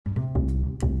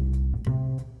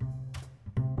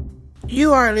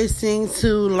You are listening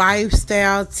to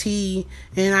Lifestyle Tea,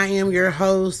 and I am your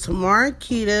host,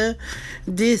 Marquita.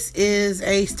 This is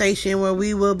a station where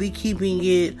we will be keeping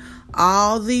it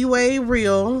all the way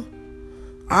real.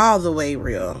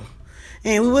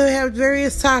 And we will have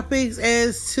various topics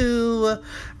as to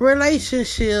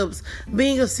relationships,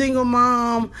 being a single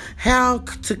mom, how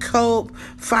to cope,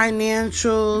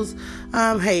 financials.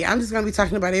 Hey, I'm just going to be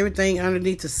talking about everything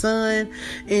underneath the sun.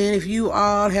 And if you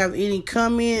all have any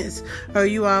comments or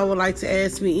you all would like to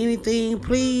ask me anything,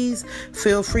 please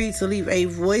feel free to leave a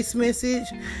voice message.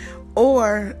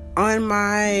 Or on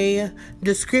my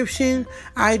description,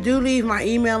 I do leave my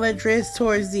email address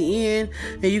towards the end,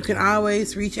 and you can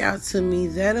always reach out to me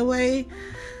that way.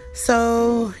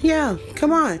 So, yeah,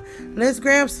 come on. Let's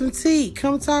grab some tea.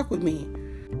 Come talk with me.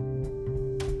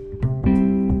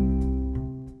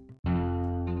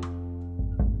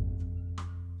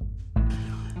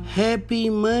 Happy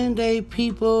Monday,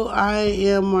 people. I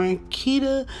am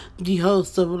Marquita, the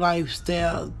host of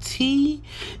Lifestyle Tea,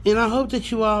 and I hope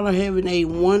that you all are having a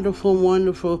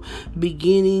wonderful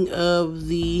beginning of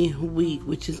the week,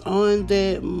 which is on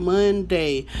that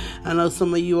Monday. I know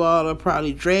some of you all are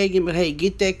probably dragging, but hey,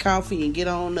 get that coffee and get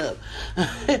on up.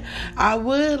 I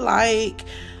would like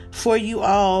for you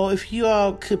all, if you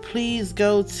all could please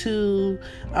go to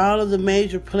all of the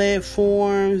major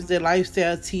platforms that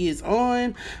Lifestyle Tea is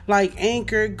on, like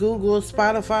Anchor, Google,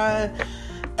 Spotify,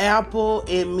 Apple,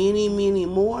 and many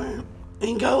more.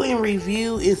 And go and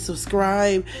review and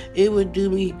subscribe. It would do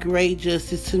me great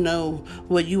justice to know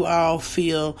what you all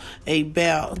feel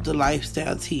about the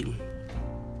Lifestyle Tea.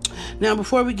 Now,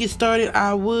 before we get started,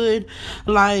 I would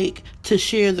like to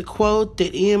share the quote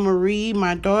that Anne Marie,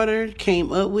 my daughter,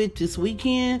 came up with this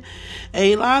weekend.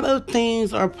 A lot of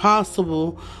things are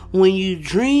possible when you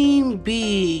dream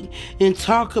big and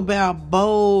talk about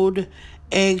bold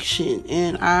action.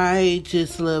 And I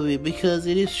just love it because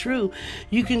it is true.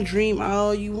 You can dream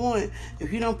all you want.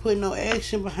 If you don't put no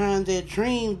action behind that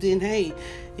dream, then hey,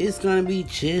 it's going to be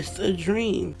just a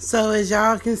dream. So as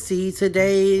y'all can see,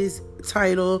 today's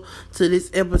title to this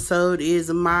episode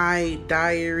is My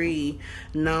Diary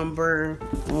Number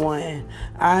 1.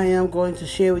 I am going to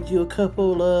share with you a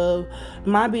couple of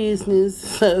my business,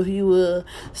 so if you will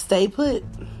stay put.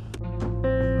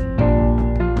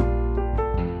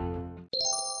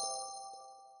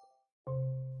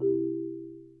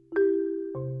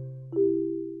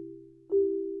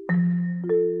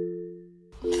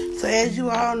 So as you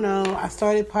all know, I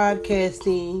started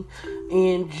podcasting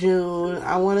in June.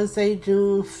 I want to say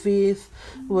June 5th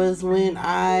was when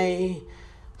I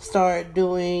started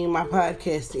doing my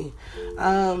podcasting.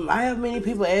 I have many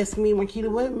people ask me, Marquita,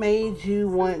 what made you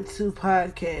want to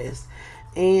podcast?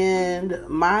 And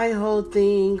my whole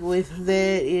thing with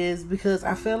that is because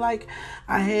I felt like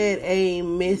I had a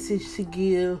message to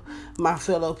give my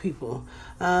fellow people.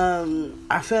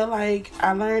 I felt like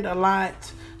I learned a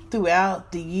lot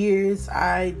throughout the years.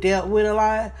 I dealt with a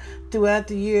lot throughout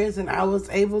the years, and I was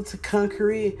able to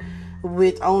conquer it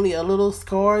with only a little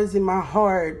scars in my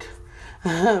heart,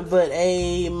 but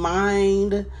a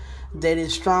mind that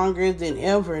is stronger than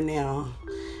ever now.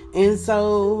 And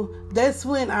so that's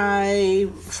when I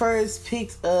first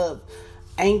picked up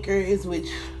Anchor,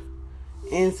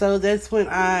 and so that's when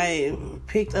I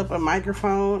picked up a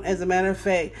microphone. As a matter of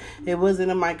fact, it wasn't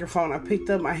a microphone. I picked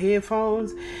up my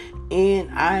headphones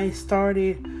and I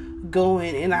started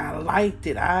going, and I liked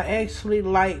it. I actually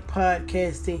like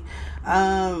podcasting.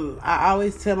 I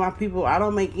always tell my people I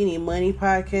don't make any money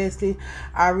podcasting.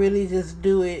 I really just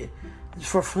do it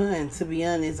for fun, to be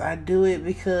honest. I do it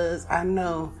because I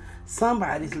know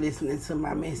somebody's listening to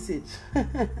my message.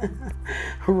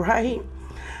 Right?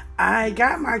 I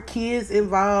got my kids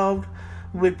involved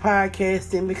with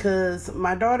podcasting because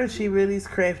my daughter, she's really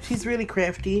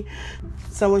crafty.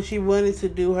 So when she wanted to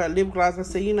do her lip gloss, I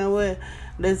said, you know what?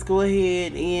 Let's go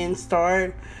ahead and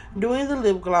start doing the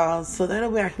lip gloss so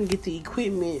that way I can get the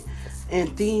equipment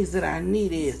and things that I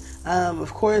needed.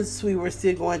 Of course, we were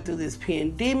still going through this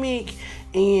pandemic,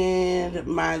 and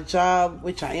my job,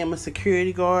 which I am a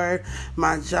security guard,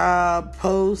 my job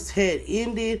post had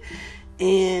ended,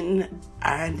 and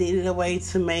I needed a way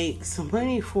to make some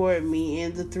money for me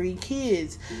and the 3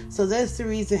 kids. So that's the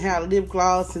reason how lip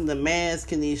gloss and the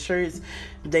mask and these shirts,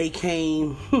 they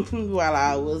came while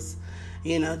I was,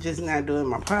 just not doing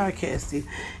my podcasting.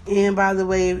 And by the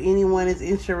way, if anyone is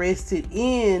interested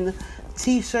in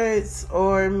t-shirts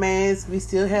or masks, we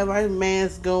still have our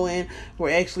masks going. We're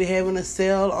actually having a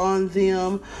sale on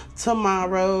them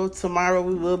tomorrow.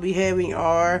 We will be having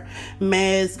our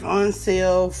mask on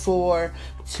sale for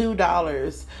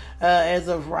 $2. As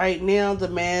of right now, the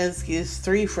mask is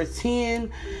 3 for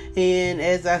 $10. And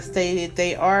as I stated,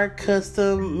 they are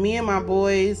custom. Me and my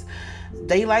boys,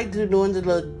 they like doing the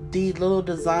little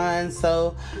designs,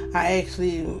 so I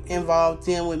actually involved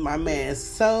them with my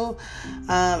mask. So,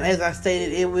 as I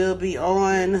stated, it will be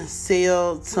on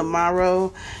sale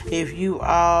tomorrow. If you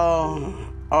all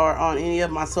are on any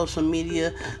of my social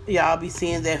media, y'all be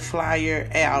seeing that flyer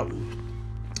out.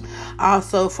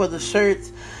 Also, for the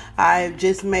shirts, I've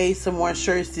just made some more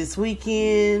shirts this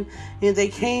weekend, and they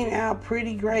came out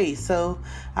pretty great. So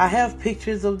I have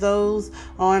pictures of those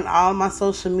on all my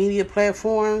social media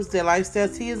platforms that Lifestyle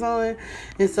Tea is on,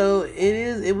 and so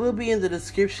it will be in the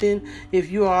description if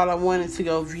you all are wanting to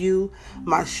go view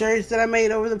my shirts that I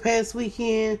made over the past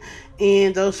weekend.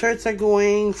 And those shirts are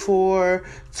going for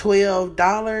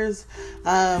 $12.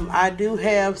 I do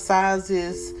have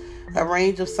sizes, a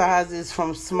range of sizes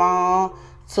from small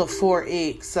to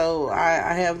 4X. So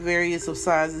I have various of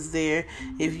sizes there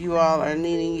if you all are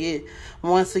needing it.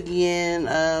 Once again,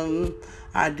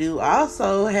 I do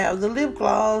also have the lip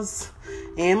gloss.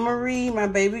 Anne Marie, my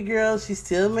baby girl, she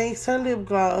still makes her lip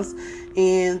gloss.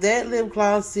 And that lip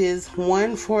gloss is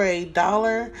 1 for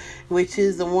 $1, which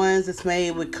is the ones that's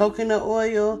made with coconut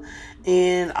oil.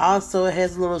 And also it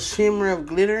has a little shimmer of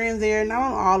glitter in there. Not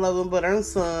on all of them, but on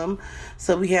some.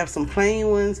 So we have some plain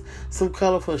ones, some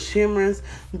colorful shimmers.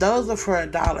 Those are for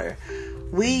 $1.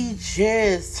 We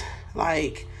just,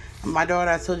 my daughter,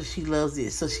 I told you she loves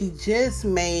it. So she just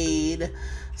made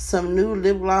some new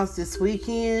lip gloss this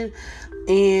weekend.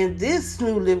 And this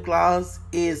new lip gloss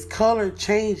is color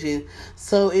changing.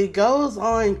 So it goes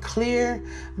on clear,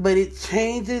 but it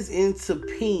changes into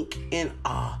pink. And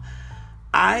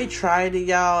I tried it,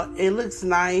 y'all. It looks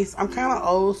nice. I'm kind of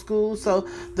old school, so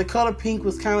the color pink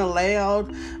was kind of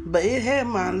loud, but it had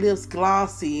my lips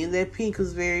glossy, and that pink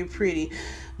was very pretty.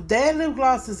 That lip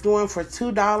gloss is going for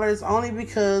 $2 only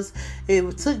because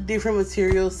it took different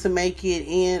materials to make it,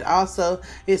 and also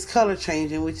it's color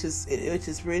changing, which is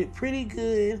pretty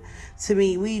good to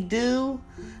me. We do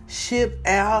ship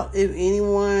out if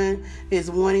anyone is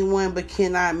wanting one but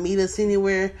cannot meet us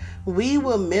anywhere. We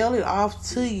will mail it off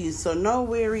to you, so no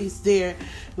worries there.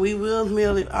 We will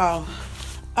mail it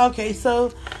off. Okay,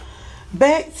 so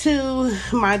back to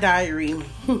my diary.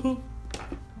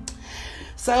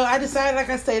 So I decided, like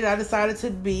I stated,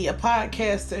 to be a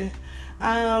podcaster.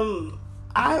 I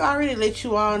already let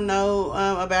you all know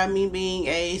about me being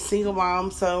a single mom.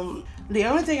 So the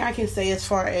only thing I can say as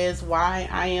far as why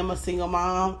I am a single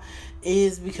mom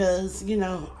is because,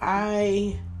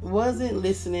 I wasn't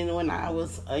listening when I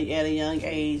was at a young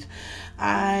age.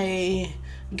 I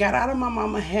got out of my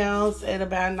mama's house at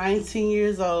about 19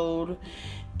 years old.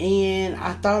 And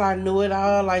I thought I knew it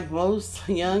all like most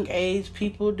young age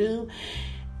people do.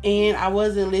 And I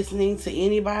wasn't listening to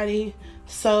anybody.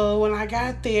 So when I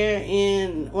got there,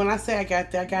 and when I say I got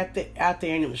there out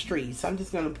there in them streets. I'm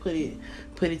just going to put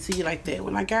it to you like that.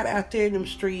 When I got out there in them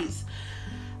streets,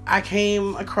 I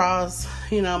came across,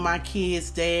 my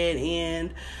kid's dad.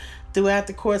 And throughout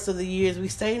the course of the years, we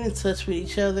stayed in touch with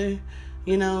each other.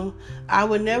 I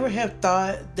would never have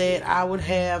thought that I would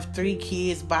have 3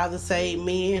 kids by the same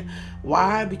man.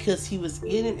 Why? Because he was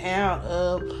in and out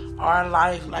of our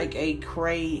life like a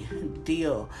great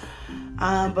deal.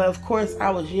 But of course,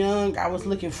 I was young. I was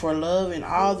looking for love in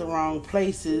all the wrong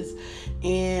places.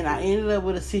 And I ended up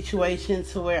with a situation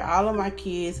to where all of my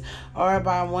kids are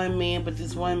by one man, but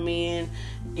this one man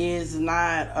is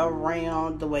not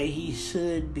around the way he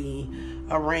should be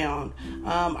around.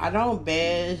 I don't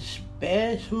bash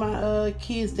my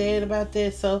kid's dad about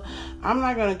that, so I'm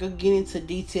not gonna go get into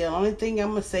detail. Only thing I'm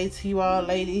gonna say to you all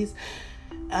ladies,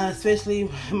 especially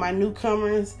my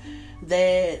newcomers,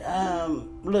 that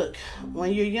look,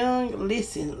 when you're young,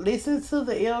 listen to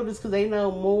the elders, because they know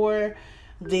more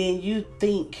than you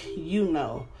think you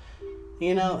know.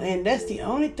 And that's the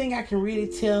only thing I can really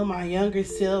tell my younger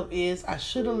self is I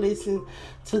should have listened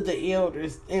to the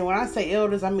elders. And when I say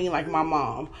elders, I mean like my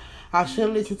mom. I should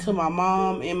have listened to my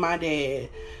mom and my dad,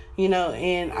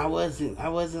 and I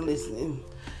wasn't listening.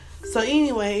 So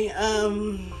anyway,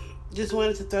 just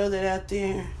wanted to throw that out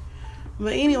there.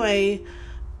 But anyway,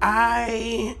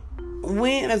 I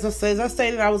went, as I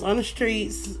stated, I was on the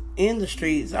streets, in the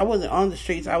streets. I wasn't on the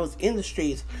streets, I was in the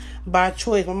streets by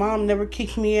choice. My mom never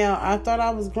kicked me out. I thought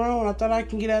I was grown. I thought I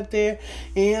can get out there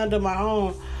and handle my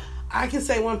own. I can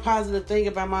say one positive thing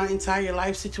about my entire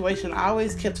life situation. I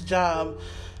always kept a job.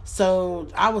 So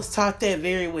I was taught that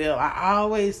very well. I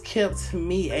always kept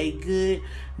me a good,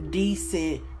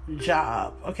 decent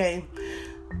job. Okay.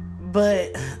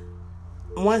 But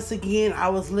once again, I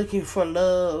was looking for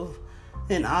love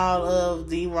in all of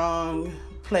the wrong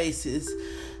places.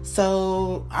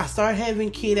 So I started having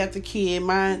kid after kid.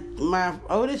 My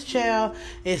oldest child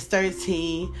is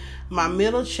 13. My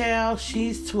middle child,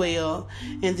 she's 12.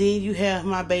 And then you have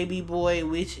my baby boy,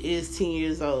 which is 10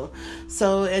 years old.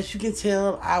 So as you can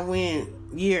tell, I went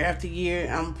year after year.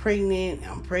 I'm pregnant.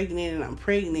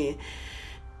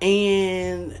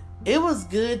 And it was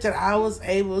good that I was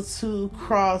able to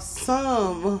cross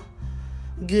some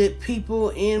good people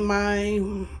in my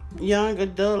young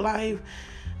adult life,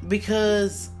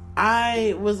 because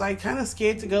I was like kind of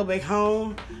scared to go back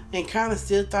home and kind of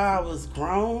still thought I was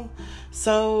grown.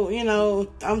 So,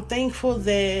 I'm thankful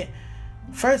that,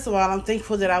 first of all,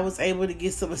 I was able to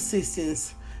get some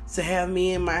assistance to have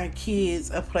me and my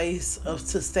kids a place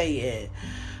to stay at.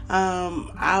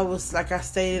 I was, like I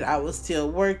stated, I was still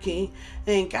working,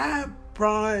 and God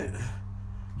brought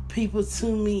people to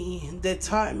me that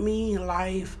taught me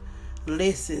life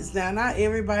lessons. Now, not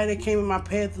everybody that came in my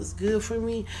path was good for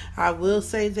me. I will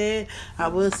say that. I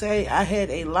will say I had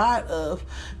a lot of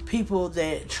people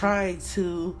that tried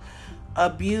to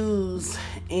abuse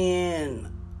and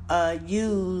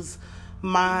use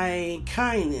my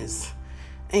kindness.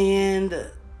 And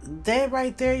that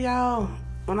right there, y'all,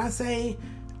 when I say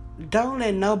don't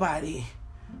let nobody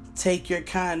take your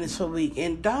kindness for weak,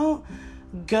 and don't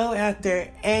go out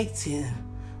there acting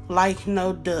like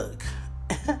no duck.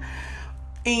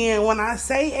 And when I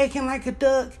say acting like a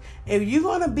duck, if you're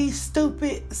going to be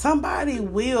stupid, somebody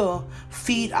will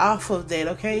feed off of that,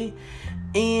 okay?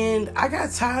 And I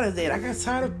got tired of that. I got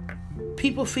tired of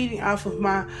people feeding off of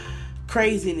my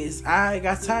craziness. I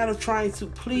got tired of trying to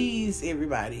please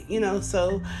everybody,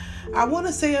 So I want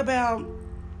to say now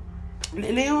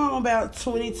I'm about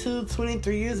 22,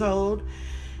 23 years old,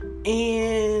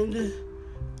 and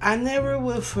I never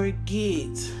will forget.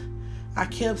 I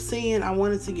kept saying I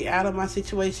wanted to get out of my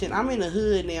situation. I'm in the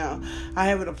hood now. I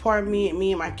have an apartment.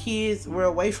 Me and my kids, we're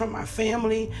away from my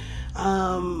family.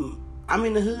 I'm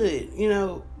in the hood,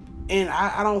 and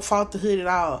I don't fault the hood at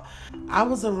all. I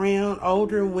was around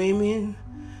older women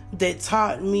that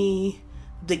taught me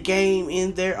the game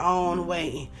in their own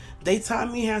way. They taught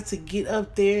me how to get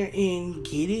up there and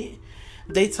get it.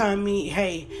 They taught me,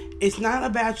 hey, it's not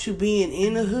about you being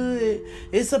in the hood.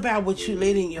 It's about what you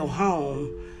let in your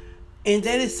home. And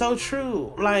that is so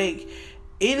true. Like,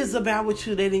 it is about what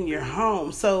you let in your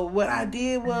home. So what I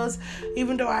did was,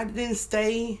 even though I didn't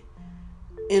stay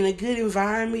in a good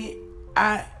environment,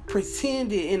 I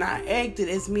pretended and I acted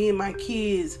as me and my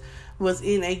kids was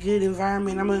in a good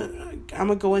environment. I'm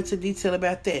gonna go into detail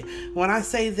about that. When I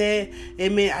say that,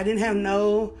 it meant I didn't have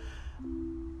no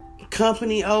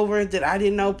company over that I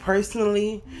didn't know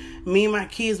personally. Me and my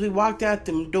kids, we walked out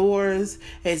them doors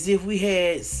as if we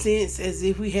had sense, as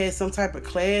if we had some type of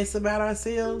class about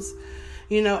ourselves.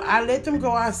 I let them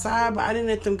go outside, but I didn't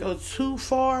let them go too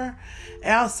far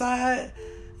outside,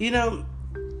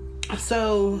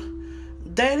 So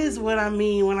that is what I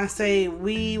mean when I say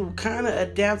we kind of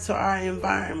adapt to our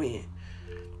environment.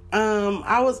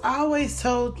 I was always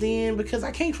told then, because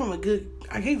I came from a good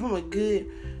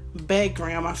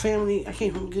background. I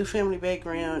came from a good family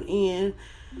background, and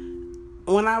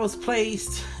when I was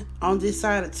placed on this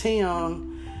side of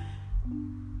town,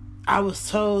 I was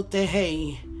told that,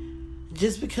 hey,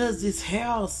 just because this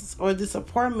house or this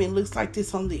apartment looks like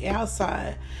this on the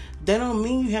outside, that don't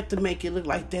mean you have to make it look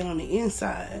like that on the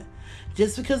inside.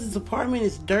 Just because this apartment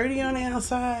is dirty on the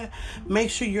outside, make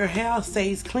sure your house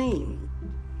stays clean.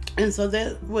 And so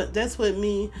that's what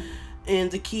me and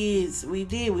the kids, we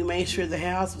did. We made sure the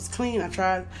house was clean. I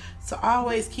tried to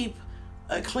always keep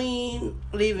a clean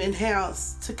living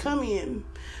house to come in.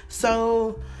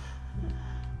 So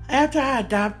after I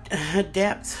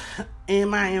adapt in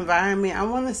my environment, I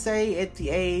want to say at the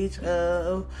age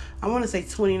of,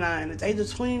 29. At the age of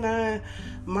 29,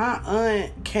 my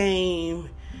aunt came,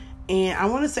 and I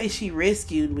want to say she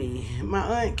rescued me.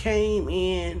 My aunt came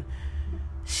and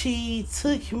she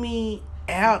took me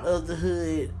out of the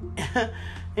hood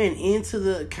and into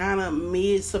the kind of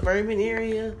mid-suburban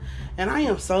area. And I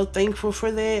am so thankful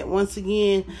for that. Once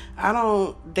again, I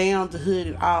don't down the hood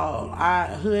at all.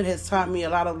 Hood has taught me a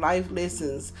lot of life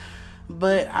lessons.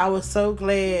 But I was so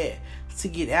glad to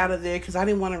get out of there, because I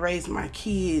didn't want to raise my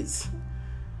kids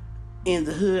in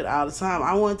the hood all the time.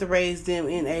 I wanted to raise them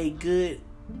in a good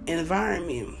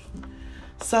environment.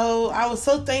 So I was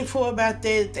so thankful about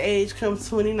that at the age of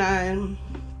 29.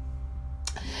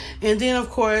 And then, of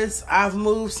course, I've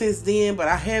moved since then, but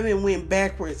I haven't went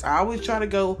backwards. I always try to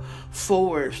go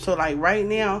forward. So, like right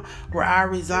now, where I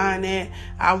reside at,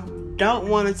 I don't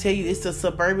want to tell you it's the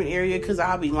suburban area, because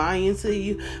I'll be lying to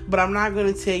you. But I'm not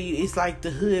going to tell you it's like the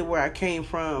hood where I came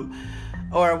from.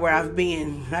 or where I've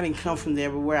been. I didn't come from there,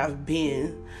 but where I've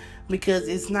been. Because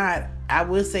it's not, I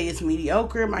will say it's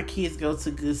mediocre. My kids go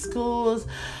to good schools.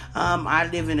 I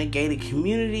live in a gated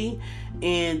community,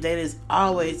 and that has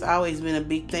always been a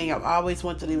big thing. I've always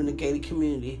wanted to live in a gated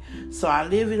community. So I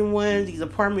live in one. These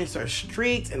apartments are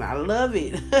strict, and I love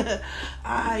it.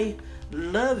 I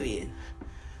love it.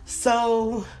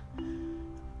 So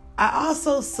I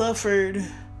also suffered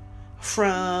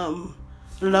from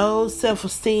low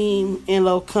self-esteem and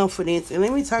low confidence. And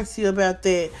let me talk to you about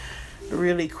that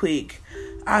really quick.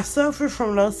 I suffered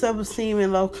from low self-esteem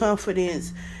and low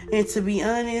confidence, and to be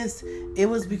honest, it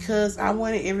was because I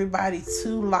wanted everybody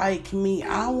to like me.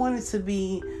 I wanted to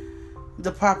be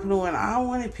the popular one. I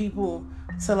wanted people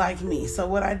to like me. So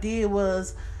what I did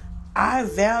was I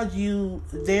valued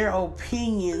their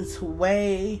opinions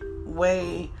way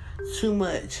too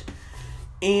much.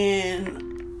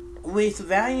 And with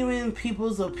valuing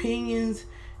people's opinions,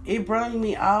 it brought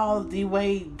me all the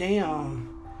way down.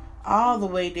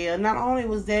 Not only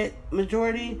was that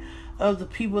majority of the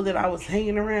people that I was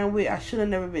hanging around with, I should have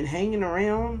never been hanging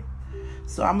around.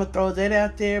 So I'm going to throw that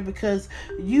out there, because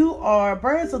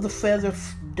birds of the feather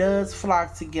does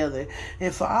flock together.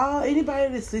 And for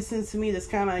anybody that's listening to me that's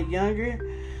kind of younger,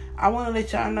 I want to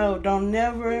let y'all know, don't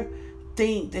never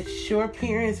think that your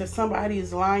parents or somebody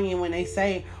is lying when they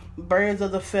say birds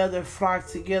of the feather flock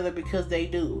together, because they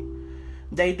do.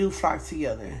 They do flock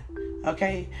together.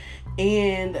 Okay?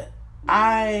 And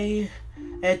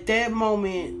at that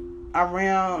moment,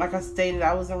 around, like I stated,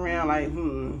 I was around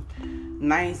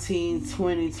 19,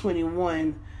 20,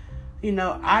 21.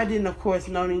 I didn't, of course,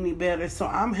 know any better. So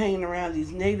I'm hanging around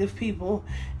these negative people,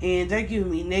 and they're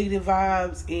giving me negative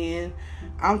vibes, and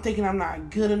I'm thinking I'm not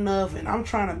good enough, and I'm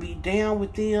trying to be down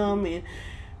with them. And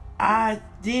I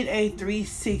did a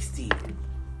 360.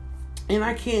 And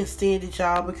I can't stand it,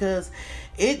 y'all, because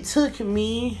it took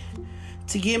me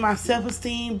to get my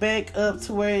self-esteem back up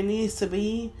to where it needs to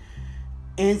be,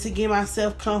 and to get my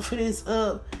self-confidence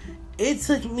up. It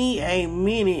took me a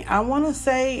minute. I want to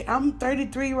say I'm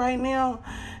 33 right now,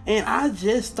 and I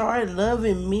just started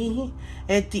loving me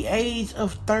at the age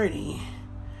of 30.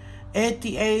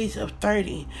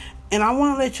 And I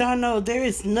want to let y'all know there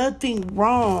is nothing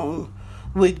wrong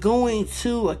with going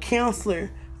to a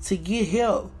counselor to get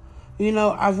help.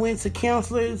 I've went to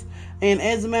counselors, and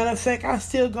as a matter of fact, I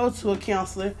still go to a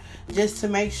counselor just to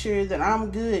make sure that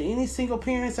I'm good. Any single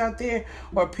parents out there,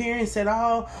 or parents at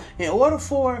all, in order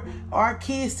for our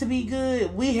kids to be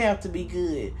good, we have to be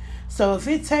good. So if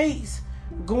it takes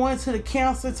going to the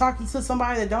counselor, talking to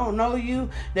somebody that don't know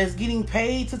you, that's getting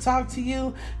paid to talk to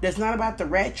you, that's not about to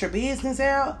rat your business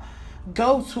out,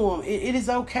 go to them. It is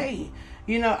okay.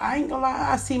 I ain't gonna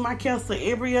lie, I see my counselor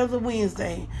every other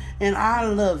Wednesday, and I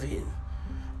love it.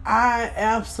 I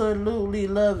absolutely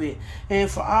love it.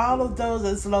 And for all of those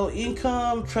that's low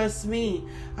income, trust me,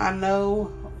 I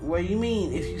know what you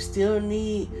mean. If you still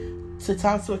need to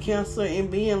talk to a counselor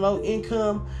and be in low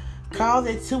income, call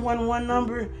that 211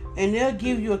 number, and they'll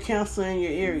give you a counselor in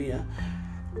your area.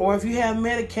 Or if you have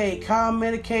Medicaid, call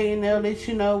Medicaid, and they'll let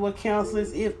you know what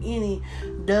counselors, if any,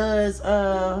 does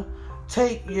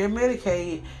take your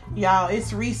Medicaid. Y'all,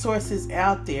 it's resources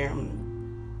out there.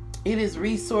 It is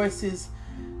resources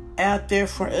out there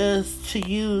for us to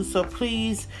use, so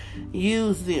please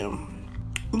use them.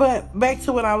 But back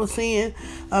to what I was saying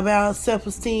about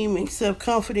self-esteem and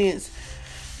self-confidence.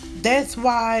 That's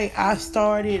why I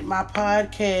started my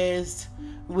podcast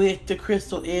with the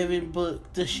Crystal Evan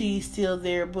book, the She's Still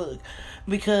There book,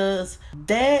 because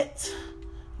that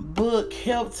book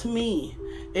helped me.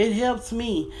 It helps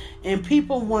me. And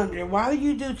people wonder, why do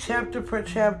you do chapter per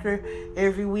chapter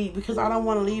every week? Because I don't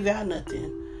want to leave out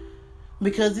nothing.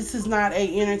 Because this is not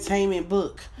an entertainment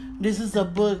book. This is a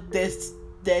book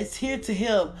that's here to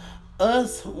help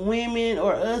us women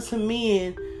or us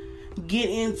men get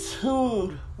in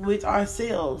tune with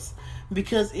ourselves.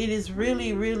 Because it is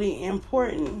really, really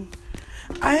important.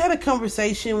 I had a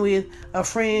conversation with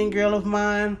a girl of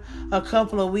mine a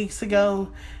couple of weeks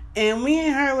ago. And me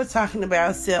and her were talking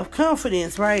about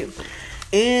self-confidence, right?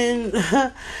 And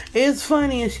it's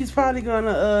funny, and she's probably going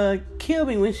to kill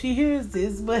me when she hears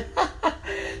this. But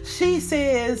she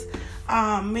says,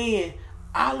 oh, man,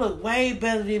 I look way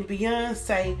better than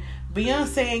Beyonce.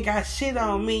 Beyonce ain't got shit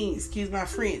on me, excuse my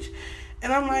French.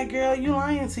 And I'm like, girl, you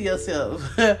lying to yourself.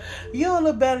 You don't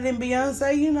look better than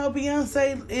Beyonce.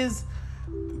 Beyonce is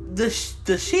the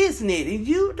shiznit, and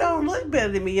you don't look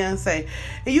better than Beyonce.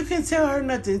 And you can tell her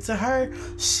nothing. To her,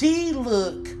 she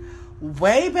look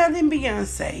way better than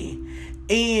Beyonce,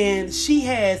 and she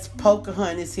has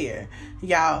Pocahontas hair.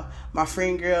 Y'all, my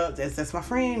friend girl, that's my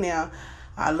friend now.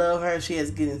 I love her. She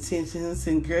has good intentions.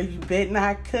 And girl, you better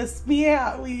not cuss me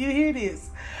out when you hear this.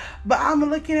 But I'm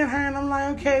looking at her and I'm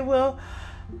like, okay, well,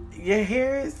 your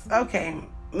hair is okay.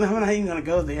 I'm not even gonna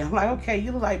go there. I'm like, okay,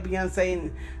 you look like Beyonce,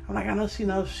 and I'm like, I know she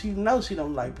knows she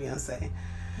don't like Beyonce,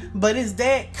 but it's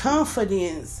that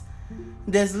confidence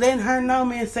that's letting her know,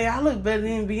 man, say I look better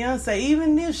than Beyonce,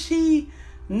 even if she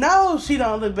knows she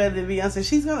don't look better than Beyonce.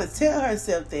 She's gonna tell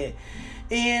herself that.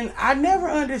 And I never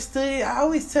understood it. I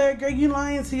always tell her, girl, you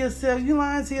lying to yourself. You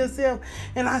lying to yourself.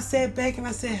 And I sat back and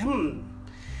I said,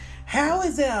 how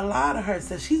is that a lie to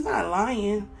herself? She's not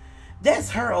lying.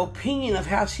 That's her opinion of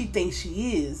how she thinks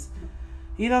she is.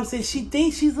 You know what I'm saying? She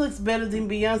thinks she looks better than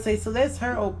Beyonce, so that's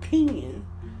her opinion.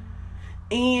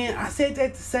 And I said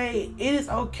that to say it is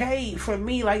okay for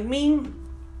me. Like me,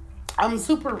 I'm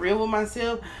super real with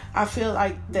myself. I feel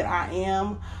like that I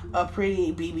am a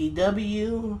pretty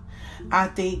BBW. I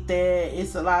think that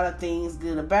it's a lot of things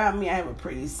good about me. I have a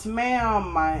pretty smile.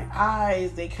 My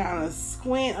eyes, they kind of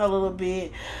squint a little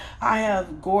bit. I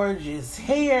have gorgeous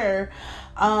hair.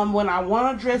 When I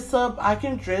want to dress up, I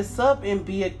can dress up and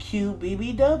be a cute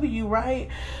BBW, right?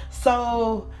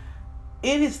 So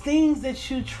it is things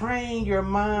that you train your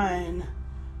mind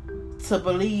to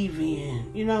believe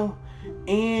in, you know.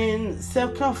 And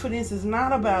self-confidence is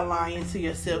not about lying to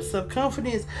yourself.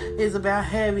 Self-confidence is about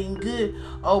having good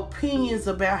opinions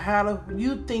about how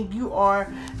you think you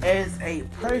are as a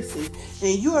person.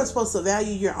 And you are supposed to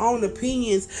value your own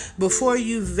opinions before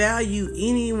you value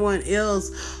anyone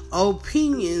else's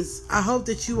opinions. I hope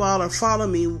that you all are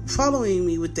following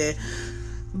me with that.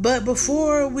 But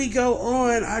before we go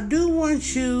on, I do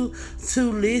want you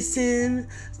to listen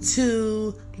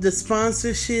to the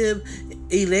sponsorship.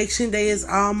 Election day is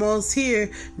almost here.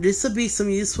 This will be some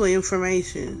useful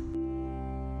information.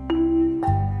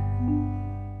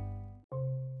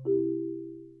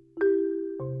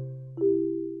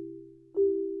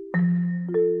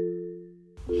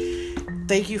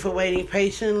 Thank you for waiting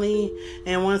patiently.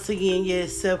 And once again,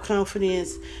 yes,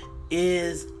 self-confidence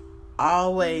is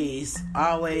always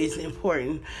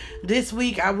important. This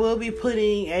week I will be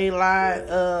putting a lot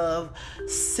of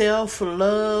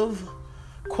self-love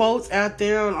quotes out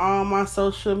there on all my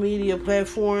social media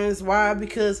platforms. Why?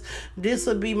 Because this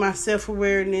will be my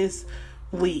self-awareness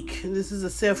week. This is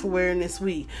a self-awareness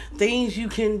week. Things you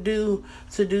can do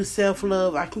to do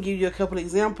self-love. I can give you a couple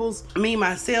examples. Me,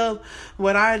 myself,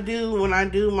 what I do when I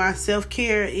do my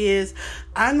self-care is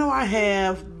I know I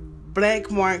have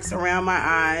black marks around my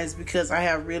eyes because I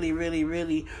have really bad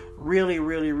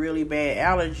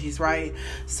allergies, right?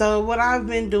 So what I've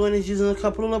been doing is using a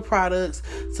couple of products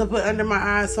to put under my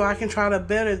eyes so I can try to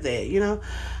better that, you know.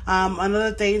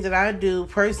 Another thing that I do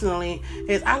personally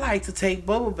is I like to take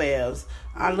bubble baths.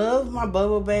 I love my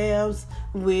bubble baths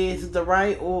with the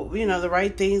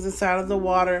right things inside of the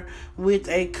water with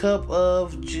a cup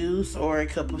of juice or a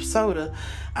cup of soda.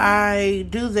 I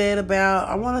do that about,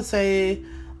 I want to say,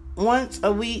 once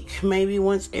a week, maybe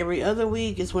once every other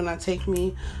week is when I take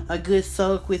me a good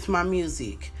soak with my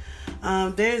music.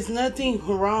 There's nothing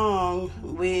wrong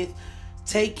with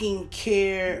taking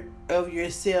care of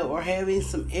yourself or having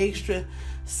some extra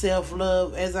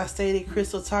self-love. As I stated,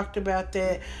 Crystal talked about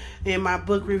that in my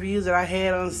book reviews that I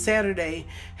had on Saturday,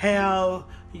 how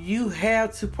you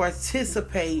have to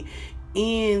participate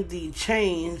in the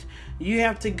change. You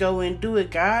have to go and do it.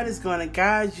 God is going to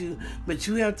guide you, but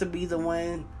you have to be the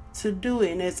one to do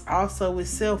it. And it's also with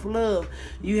self-love.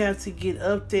 You have to get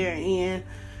up there and,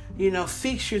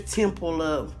 fix your temple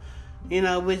up,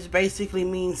 which basically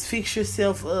means fix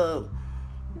yourself up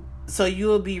so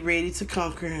you'll be ready to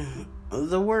conquer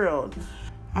the world.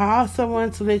 I also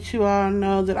want to let you all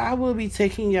know that I will be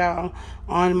taking y'all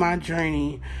on my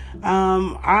journey.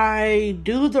 I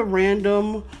do the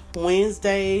random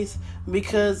Wednesdays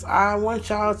because I want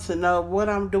y'all to know what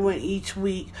I'm doing each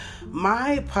week.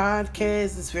 My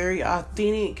podcast is very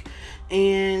authentic,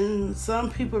 and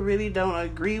some people really don't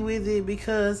agree with it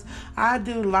because I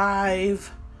do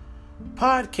live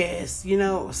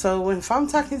podcasts, so if I'm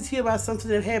talking to you about something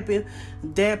that happened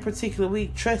that particular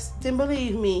week, trust and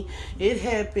believe me, it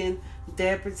happened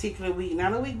that particular week,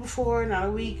 not a week before, not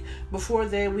a week before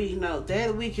that week. No,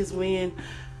 that week is when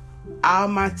all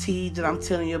my tea that I'm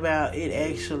telling you about, it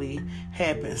actually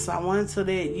happened. So I wanted to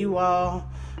let you all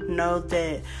know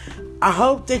that. I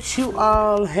hope that you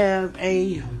all have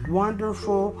a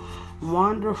wonderful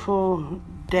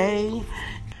day.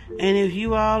 And if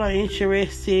you all are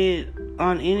interested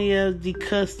on any of the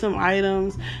custom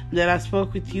items that I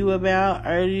spoke with you about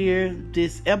earlier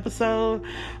this episode,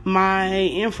 my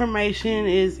information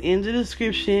is in the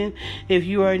description if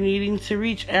you are needing to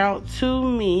reach out to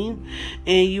me.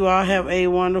 And you all have a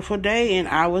wonderful day, and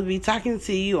I will be talking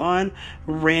to you on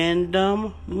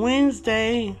Random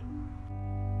Wednesday.